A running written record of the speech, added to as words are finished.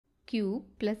cube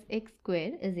plus x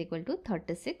square is equal to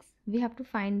 36. We have to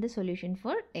find the solution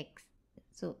for x.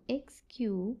 So x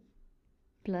cube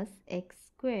plus x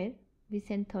square, we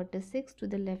send 36 to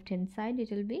the left hand side,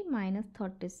 it will be minus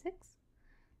 36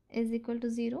 is equal to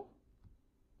 0,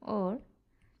 or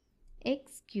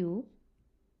x cube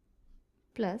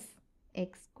plus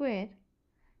x square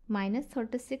minus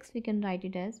 36, we can write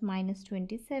it as minus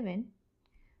 27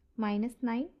 minus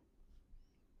 9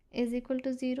 is equal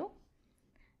to 0.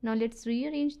 Now let's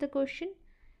rearrange the question.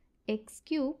 X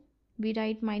cube, we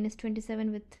write minus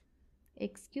 27 with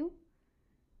x cube,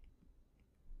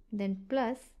 then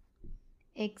plus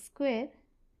x square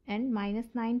and minus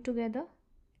 9 together.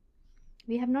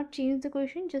 We have not changed the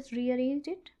question, just rearranged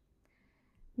it.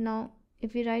 Now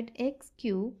if we write x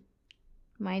cube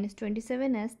minus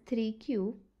 27 as 3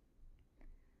 cube,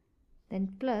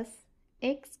 then plus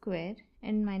x square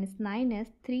and minus 9 as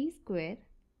 3 square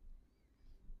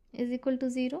is equal to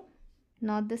 0.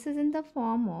 Now this is in the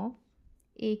form of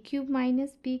a cube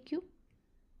minus b cube,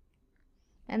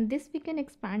 and this we can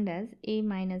expand as a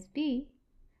minus b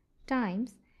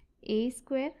times a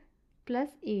square plus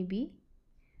ab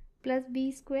plus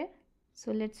b square.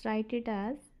 So let's write it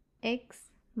as x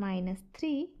minus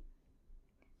 3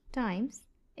 times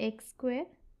x square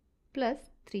plus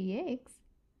 3x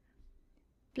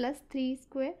plus 3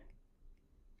 square,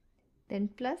 then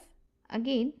plus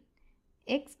again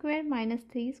x square minus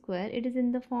 3 square, it is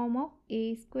in the form of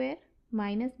a square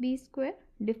minus b square,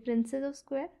 differences of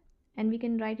square, and we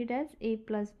can write it as a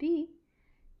plus b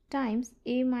times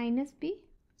a minus b.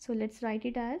 So let's write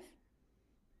it as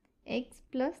x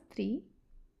plus 3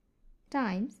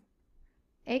 times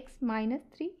x minus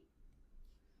 3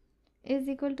 is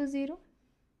equal to 0.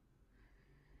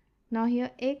 Now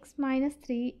here x minus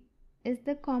 3 is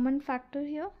the common factor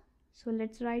here, so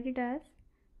let's write it as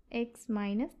x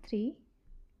minus 3,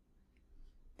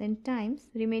 then times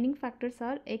remaining factors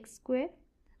are x square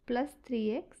plus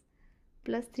 3x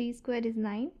plus 3 square is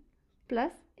 9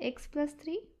 plus x plus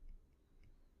 3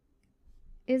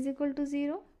 is equal to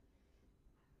 0,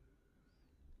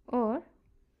 or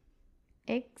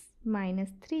x minus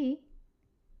 3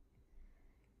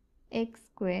 x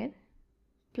square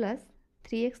plus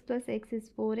 3x plus x is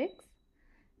 4x,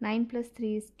 9 plus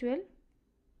 3 is 12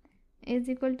 is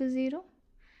equal to 0.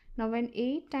 Now when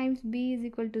a times b is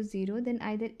equal to 0, then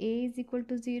either a is equal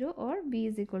to 0 or b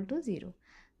is equal to 0.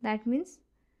 That means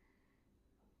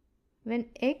when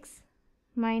x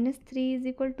minus 3 is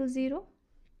equal to 0,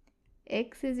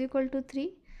 x is equal to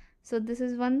 3. So this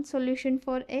is one solution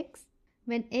for x.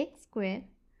 When x square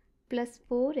plus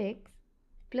 4x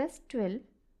plus 12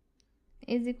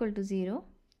 is equal to 0.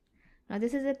 Now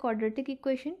this is a quadratic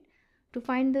equation. To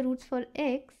find the roots for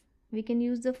x, we can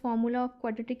use the formula of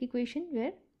quadratic equation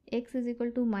where x is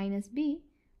equal to minus b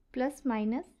plus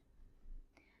minus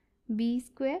b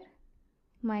square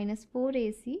minus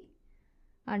 4ac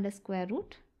under square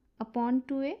root upon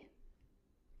 2a,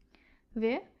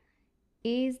 where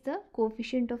a is the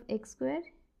coefficient of x square,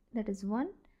 that is 1,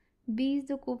 b is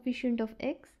the coefficient of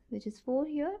x, which is 4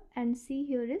 here, and c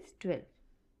here is 12.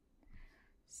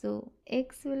 So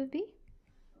x will be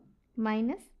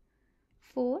minus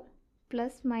 4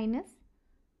 plus minus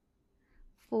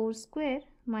 4 square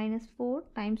minus 4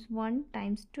 times 1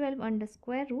 times 12 under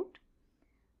square root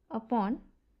upon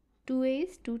 2a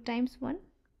is 2 times 1,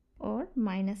 or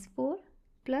minus 4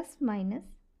 plus minus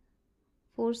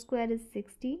 4 square is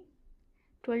 16,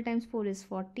 12 times 4 is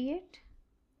 48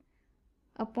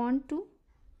 upon 2,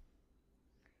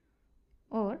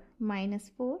 or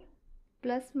minus 4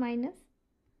 plus minus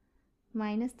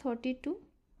minus 32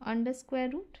 under square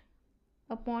root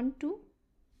upon 2,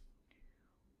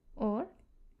 or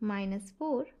minus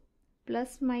 4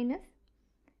 plus minus,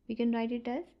 we can write it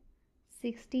as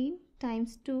 16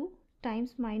 times 2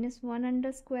 times minus 1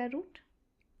 under square root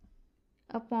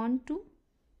upon 2,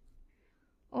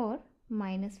 or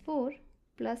minus 4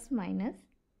 plus minus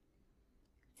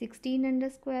 16 under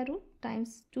square root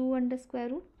times 2 under square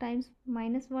root times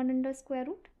minus 1 under square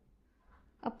root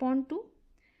upon 2.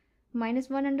 Minus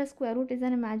 1 under square root is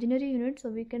an imaginary unit, so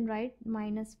we can write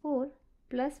minus 4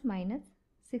 plus minus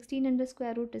 16 under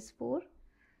square root is 4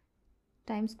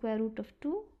 times square root of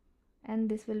 2, and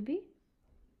this will be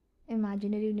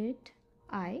imaginary unit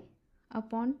I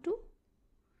upon 2,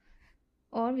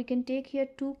 or we can take here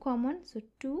 2 common, so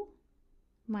 2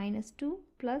 minus 2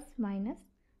 plus minus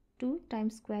 2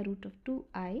 times square root of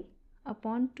 2i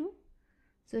upon 2,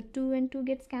 so 2 and 2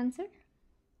 gets cancelled.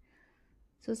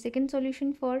 So second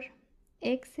solution for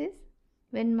x is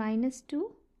when minus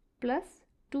 2 plus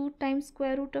 2 times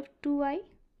square root of 2i,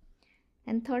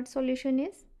 and third solution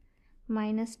is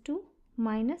minus 2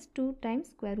 minus 2 times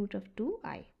square root of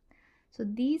 2i. So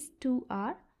these two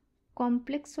are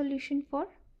complex solution for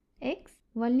x.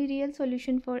 Only real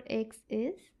solution for x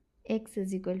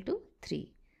is equal to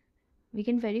 3. We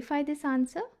can verify this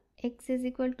answer. X is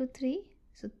equal to 3.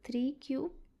 So 3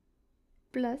 cube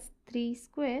plus 3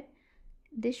 square.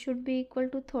 This should be equal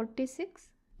to 36.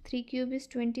 3 cube is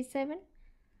 27.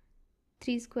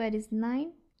 3 square is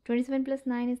 9. 27 plus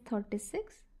 9 is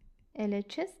 36.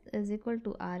 LHS is equal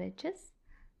to RHS.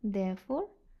 Therefore,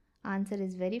 answer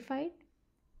is verified.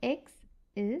 X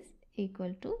is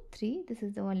equal to 3. This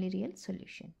is the only real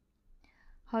solution.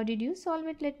 How did you solve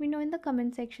it? Let me know in the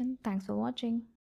comment section. Thanks for watching.